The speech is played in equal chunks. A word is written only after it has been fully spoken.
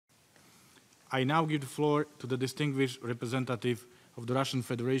I now give the floor to the distinguished representative of the Russian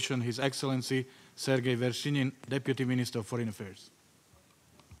Federation, His Excellency Sergei Vershinin, Deputy Minister of Foreign Affairs.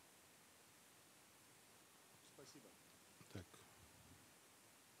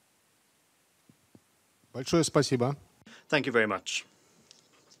 Большое спасибо. Thank you very much.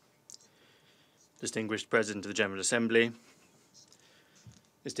 Distinguished President of the General Assembly,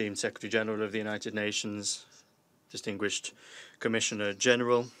 esteemed Secretary General of the United Nations, distinguished Commissioner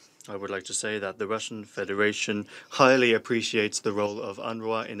General, I would like to say that the Russian Federation highly appreciates the role of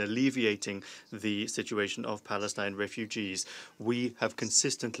UNRWA in alleviating the situation of Palestine refugees. We have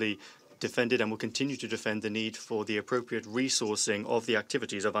consistently defended and will continue to defend the need for the appropriate resourcing of the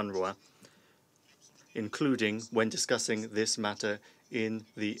activities of UNRWA, including when discussing this matter in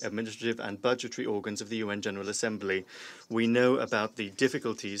the administrative and budgetary organs of the UN General Assembly. We know about the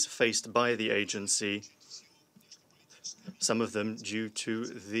difficulties faced by the agency, some of them due to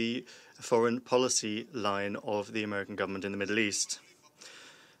the foreign policy line of the American government in the Middle East.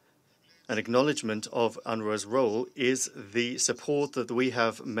 An acknowledgement of UNRWA's role is the support that we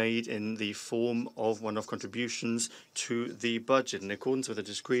have made in the form of one-off contributions to the budget in accordance with the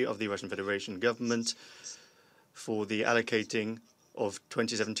decree of the Russian Federation government for the allocating of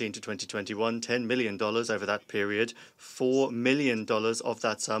 2017 to 2021, $10 million over that period. $4 million of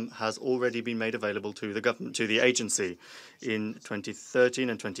that sum has already been made available to the government, to the agency. In 2013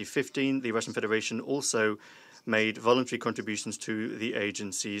 and 2015, the Russian Federation also made voluntary contributions to the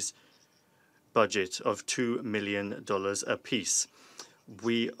agency's budget of $2 million apiece.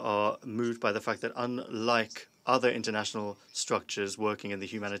 We are moved by the fact that unlike other international structures working in the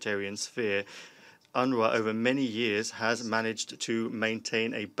humanitarian sphere, UNRWA over many years has managed to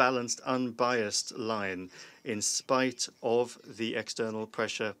maintain a balanced, unbiased line. In spite of the external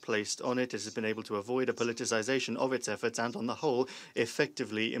pressure placed on it, it has been able to avoid a politicization of its efforts and, on the whole,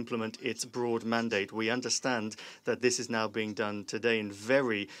 effectively implement its broad mandate. We understand that this is now being done today in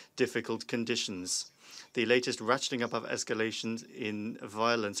very difficult conditions. The latest ratcheting up of escalations in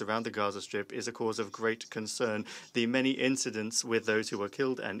violence around the Gaza Strip is a cause of great concern. The many incidents with those who were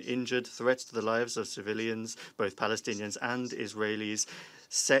killed and injured, threats to the lives of civilians, both Palestinians and Israelis,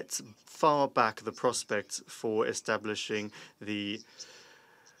 sets far back the prospects for establishing the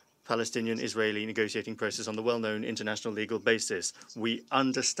Palestinian-Israeli negotiating process on the well-known international legal basis. We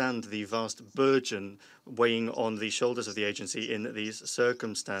understand the vast burden weighing on the shoulders of the agency in these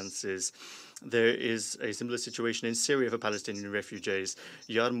circumstances. There is a similar situation in Syria for Palestinian refugees.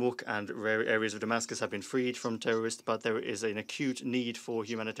 Yarmouk and areas of Damascus have been freed from terrorists, but there is an acute need for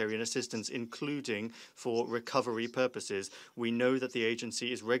humanitarian assistance, including for recovery purposes. We know that the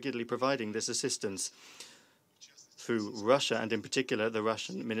agency is regularly providing this assistance through Russia, and in particular the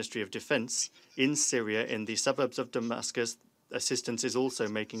Russian Ministry of Defense. In Syria, in the suburbs of Damascus, assistance is also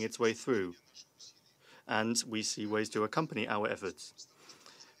making its way through, and we see ways to accompany our efforts.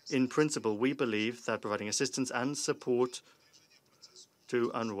 In principle, we believe that providing assistance and support to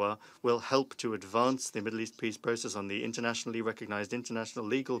UNRWA will help to advance the Middle East peace process on the internationally recognized international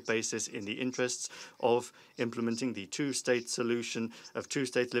legal basis in the interests of implementing the two-state solution of two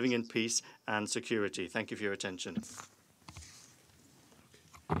states living in peace and security. Thank you for your attention.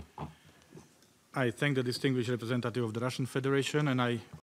 I thank the distinguished representative of the Russian Federation, and I